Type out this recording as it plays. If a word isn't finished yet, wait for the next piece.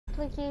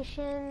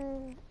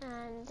notification,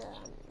 and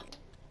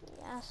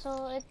yeah,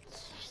 so it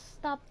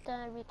stopped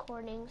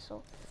recording.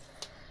 So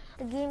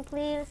the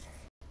gameplay.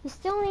 He's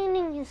still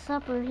eating his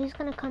supper. He's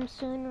gonna come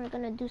soon. We're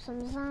gonna do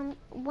some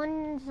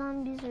one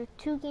zombies or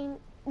two game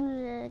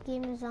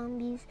of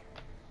zombies.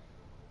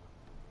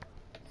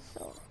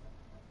 So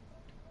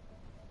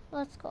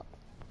let's go.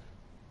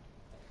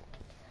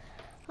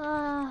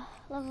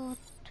 Level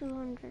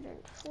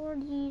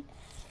 240.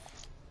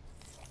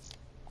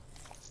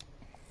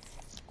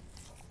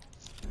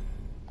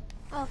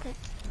 Okay.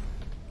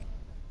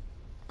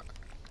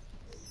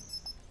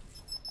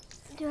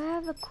 Do I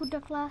have a Kuda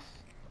class?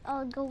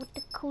 I'll go with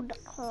the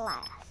Kuda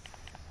class.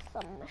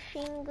 Some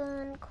machine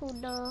gun,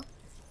 Kuda.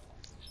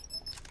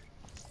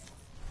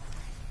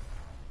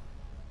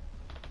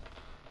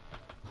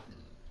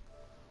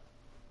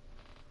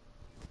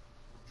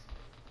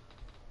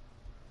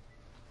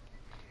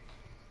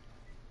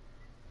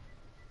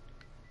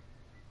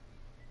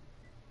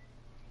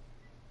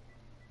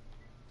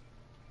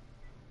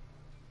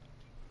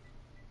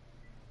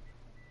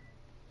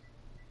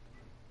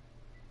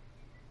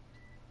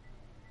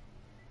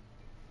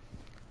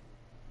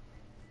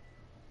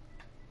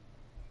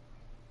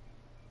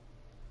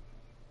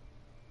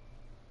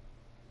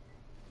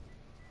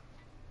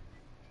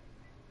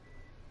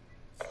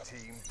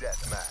 Team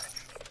deathmatch.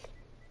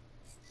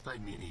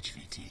 Find me an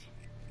HVT.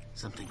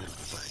 Something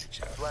amplified to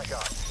check. Black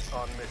Ops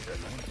on mission.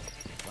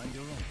 Find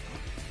your own.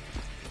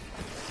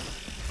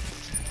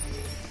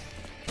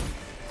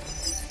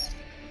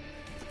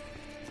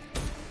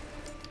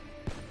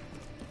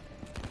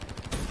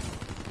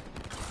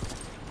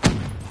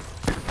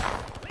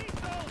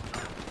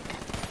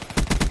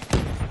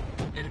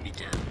 Enemy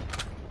down.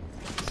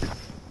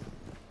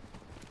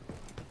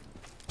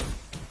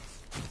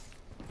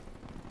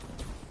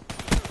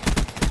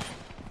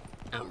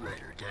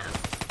 Outrider down.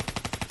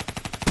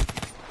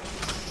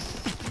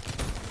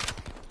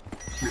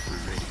 Ripper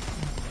ready.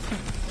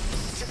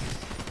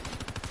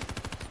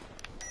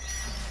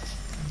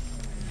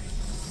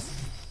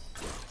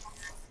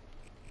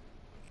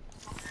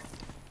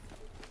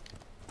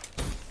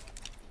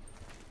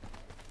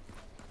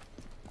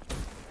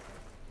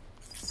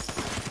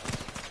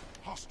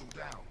 Hostile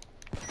down.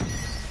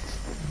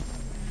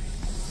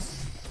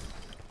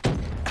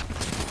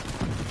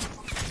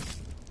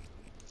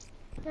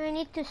 I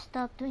need to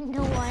stop doing the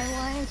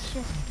YY. It's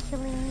just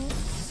killing me.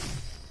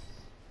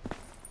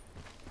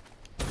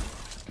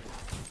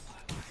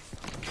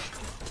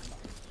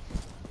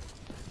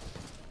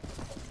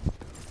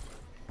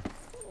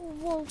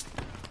 Whoa.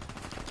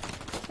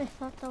 I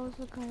thought that was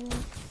a guy.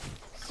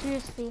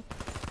 Seriously,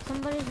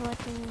 somebody's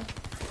watching me.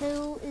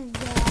 Who is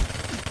that?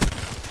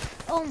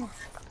 Oh my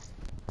god.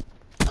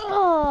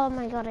 Oh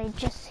my god, I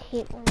just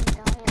hate when you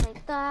die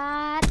like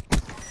that.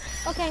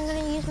 Okay, I'm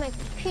gonna use my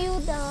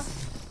Kuda.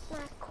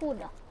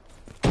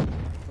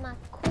 My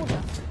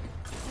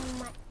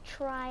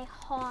try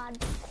hard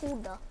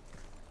Kuda.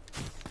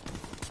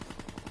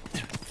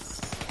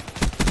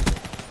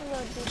 Hello,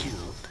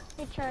 dude.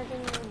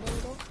 Recharging your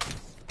dingle.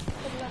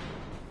 Good luck.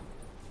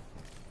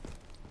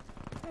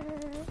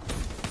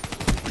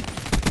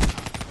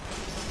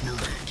 No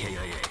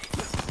KIA.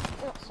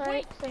 Oh,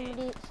 sorry,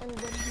 somebody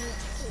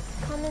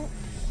comment.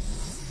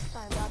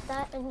 Sorry about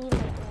that. And he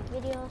liked my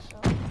video, so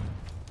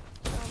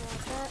sorry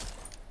about that.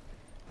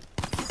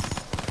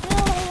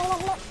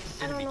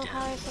 I don't know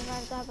how I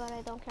survived that, but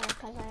I don't care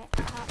because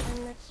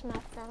I'm at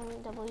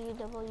SmackDown,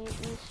 WWE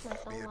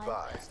SmackDown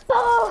Live.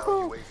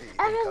 Boom!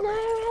 And his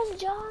name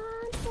is John.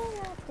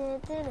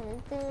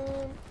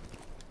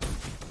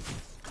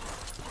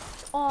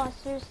 Oh,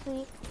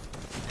 seriously.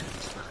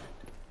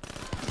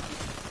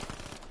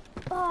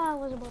 Oh, I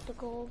was about to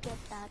go get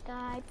that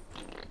guy.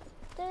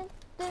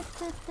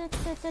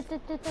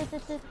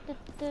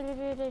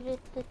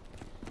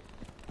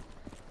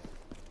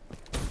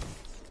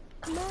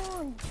 Come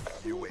on.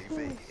 UAV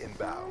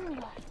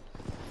inbound.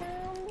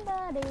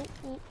 Somebody.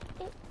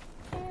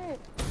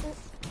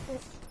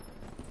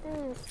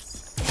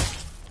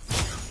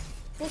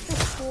 This is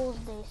Fool's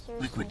Day, seriously.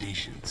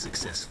 Liquidation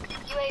successful.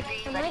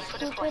 Am I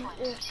stupid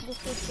if this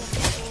is just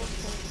Fool's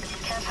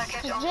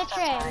Day?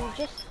 Literally,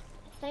 just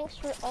thanks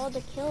for all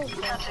the kills.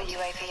 Counter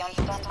UAV on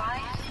standby.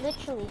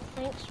 Literally,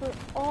 thanks for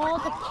all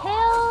the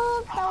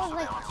kills. That was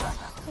like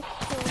 6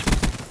 kills.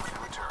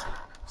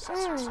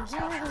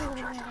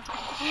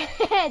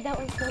 That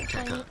was so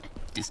funny.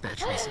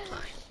 Dispatch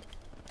resupply.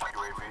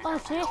 Oh,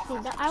 seriously,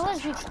 I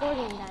was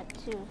recording that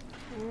too.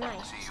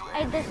 Nice.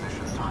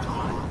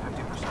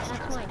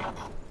 That's mine.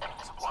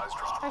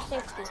 Or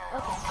 60.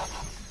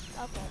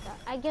 Okay,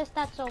 I guess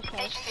that's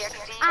okay.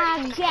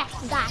 I guess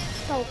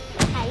that's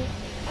okay.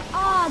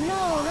 Oh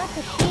no, not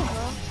the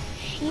Shiva.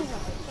 Shiva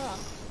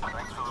sucks. Oh my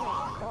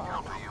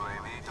god.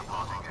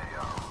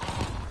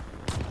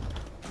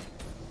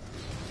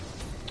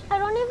 I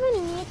don't even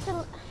need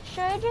to.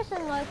 Should I just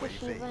unlock the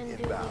Shiva and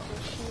do like the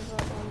Shiva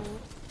only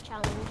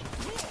challenge?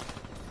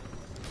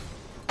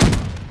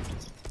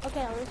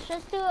 Okay, let's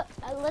just do.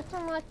 Let's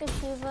unlock the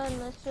Shiva and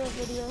let's do a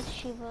video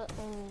Shiva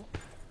only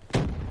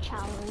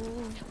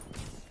challenge.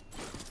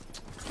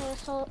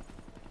 so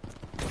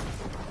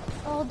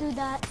I'll do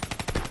that.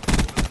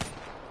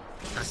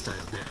 Hostile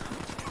down.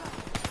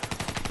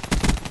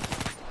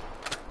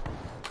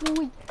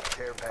 Wait.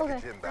 Care Okay,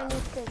 package I inbound.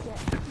 need to get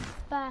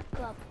back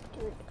up,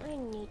 dude. I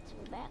need to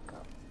back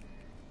up.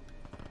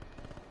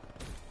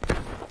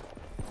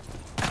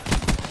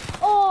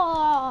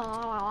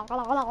 Oh!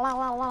 Yeah,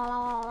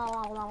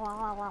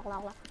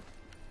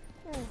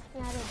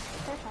 I did.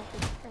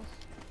 Perfect. Nice.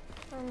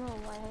 I don't know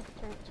why I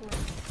turned to my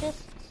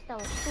fists. That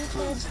was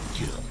stupid.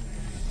 Kill.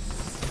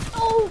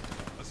 Oh!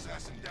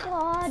 Assassin down.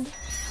 God!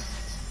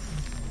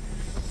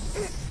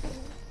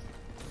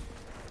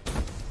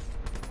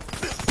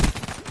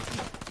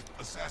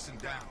 Assassin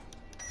down.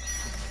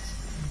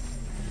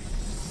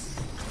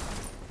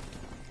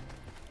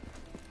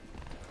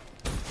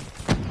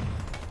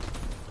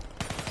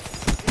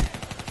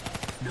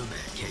 No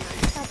man, KIA. I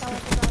thought it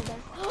was all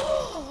there.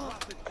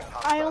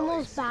 I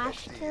almost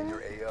bashed in him.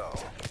 your AO.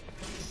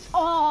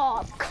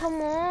 Oh,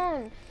 come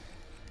on.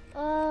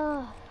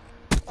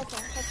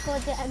 Okay, let's go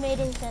to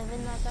M87.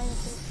 That guy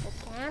thinks the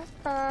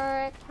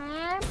camper.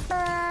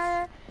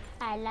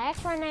 I like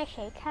when I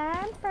say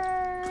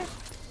campers.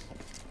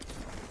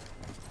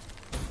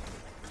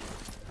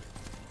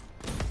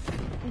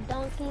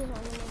 Donkey's one of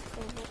my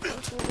favorite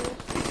computers.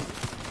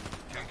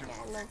 Yeah,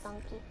 I love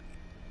Donkey.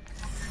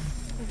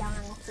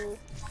 Donkey.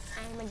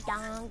 I'm a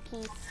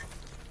donkey.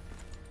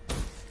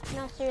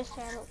 No,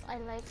 seriously, I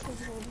like his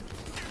hood.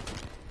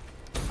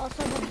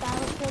 Also the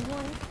Battlefield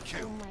one.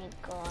 Oh my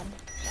god.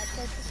 That's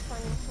like the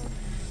funniest one.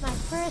 My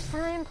first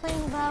time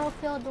playing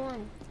Battlefield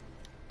 1.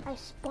 I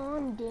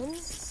spawned in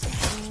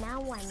and now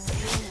I'm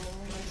winning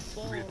this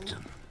game.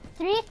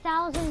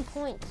 3,000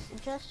 points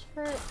just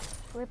for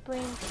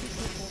ripping two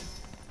people.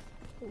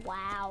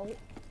 Wow.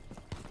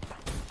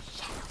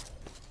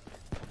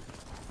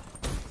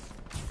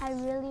 I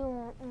really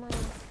want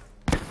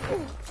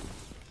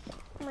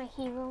my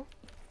hero.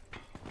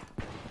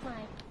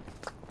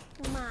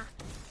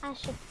 I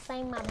should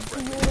say my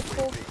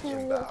beautiful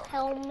hero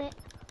helmet.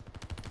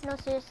 No,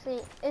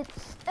 seriously,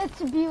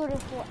 it's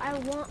beautiful.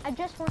 I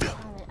just want the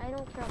helmet. I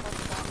don't care about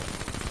the body.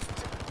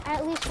 I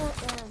at least want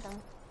one of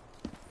them.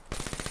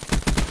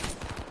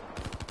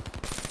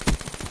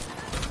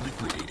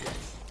 Liquidated.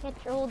 Get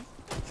your old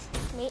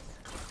mate.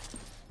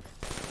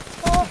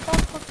 Oh.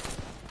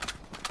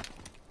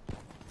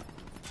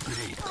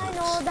 Grenade I close.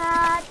 know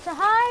that. To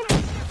hide.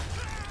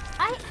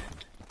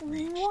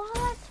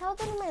 What? How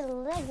did my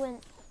leg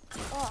went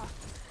off?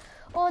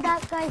 Oh,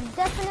 that guy's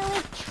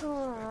definitely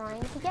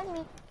trying to get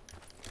me.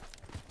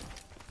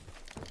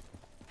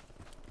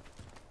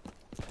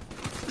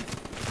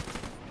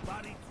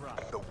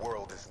 The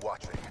world is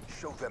watching.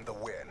 Show them the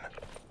win.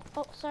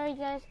 Oh, sorry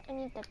guys. I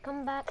need to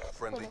come back.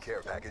 Friendly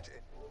care package.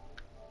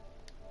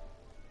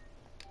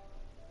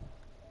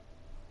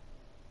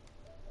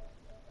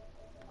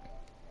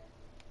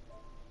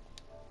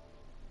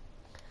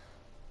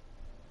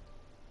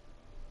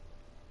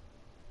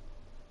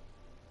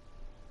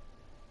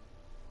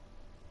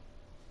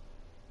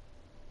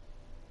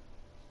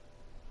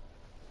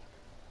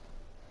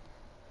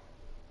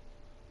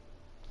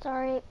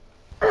 Sorry.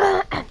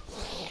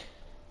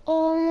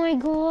 Oh my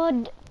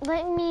god.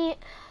 Let me...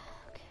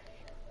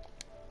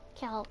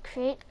 Okay, I'll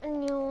create a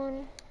new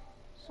one.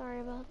 Sorry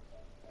about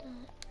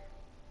that.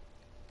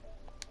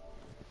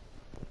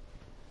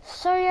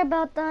 Sorry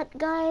about that,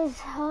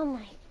 guys. Oh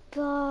my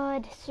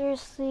god.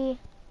 Seriously.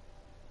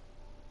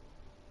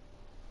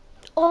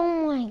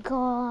 Oh my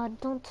god.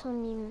 Don't tell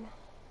me.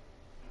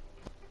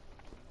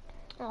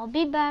 I'll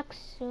be back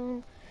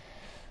soon.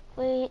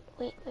 Wait.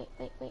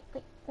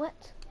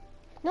 What?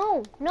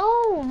 No,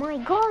 my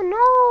god,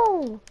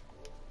 no!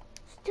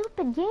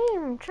 Stupid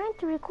game, I'm trying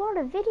to record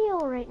a video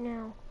right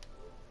now.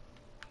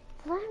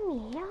 Let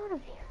me out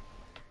of here.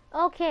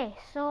 Okay,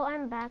 so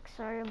I'm back,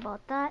 sorry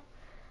about that.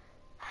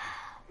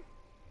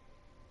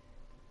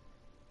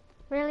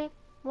 Really?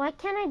 Why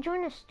can't I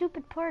join a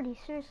stupid party,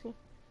 seriously?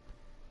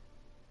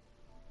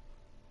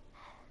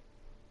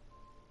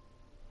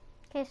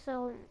 Okay,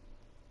 so...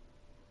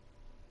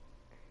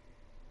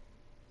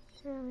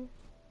 Really?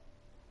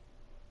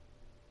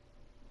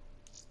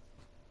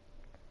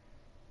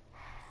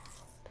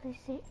 Please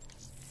see.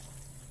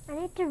 I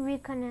need to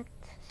reconnect,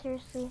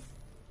 seriously.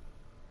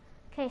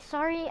 Okay,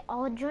 sorry,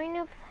 I'll join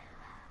up.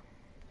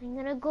 I'm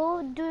gonna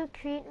go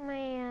create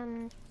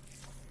my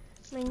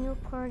my new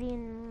party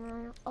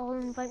and I'll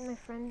invite my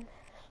friend.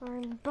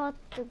 Sorry about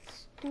the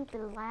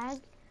stupid lag.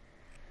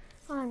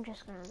 Oh, I'm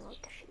just gonna load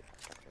the shit.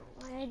 I don't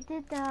know why I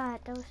did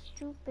that. That was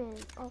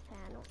stupid. Okay,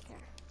 I don't care.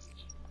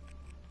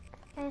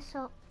 Okay,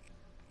 so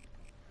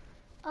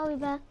I'll be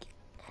back.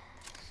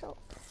 So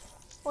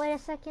wait a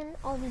second,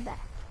 I'll be back.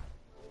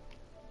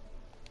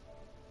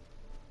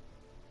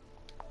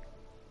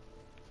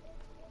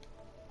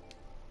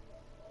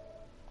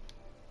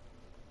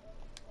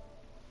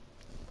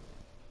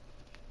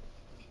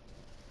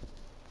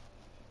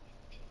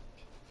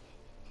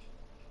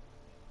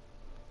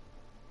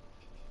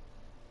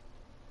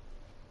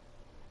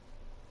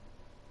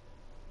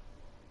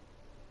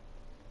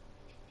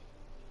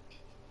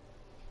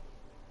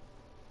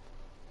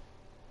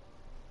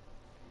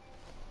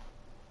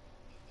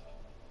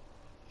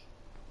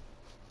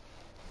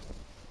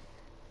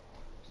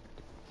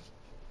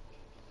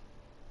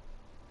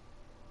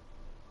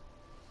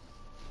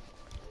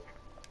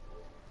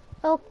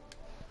 Oh,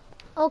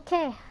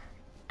 okay.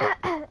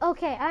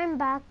 Okay, I'm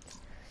back.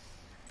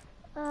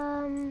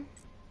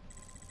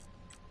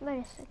 Wait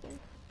a second.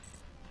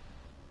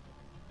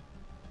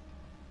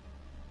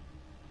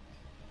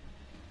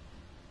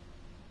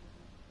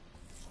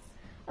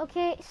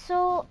 Okay,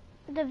 so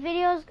the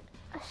videos,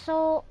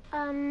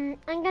 I'm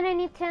gonna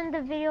need to end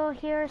the video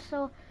here,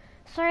 so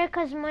sorry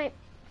cause I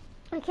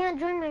can't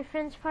join my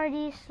friend's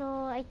party, so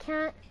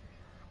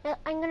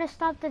I'm gonna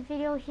stop the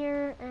video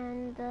here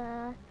and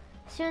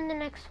see you in the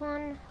next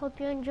one. Hope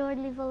you enjoyed.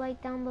 Leave a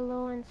like down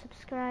below and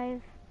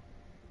subscribe.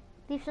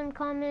 Leave some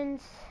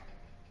comments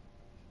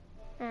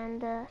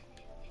and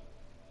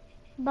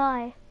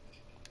bye.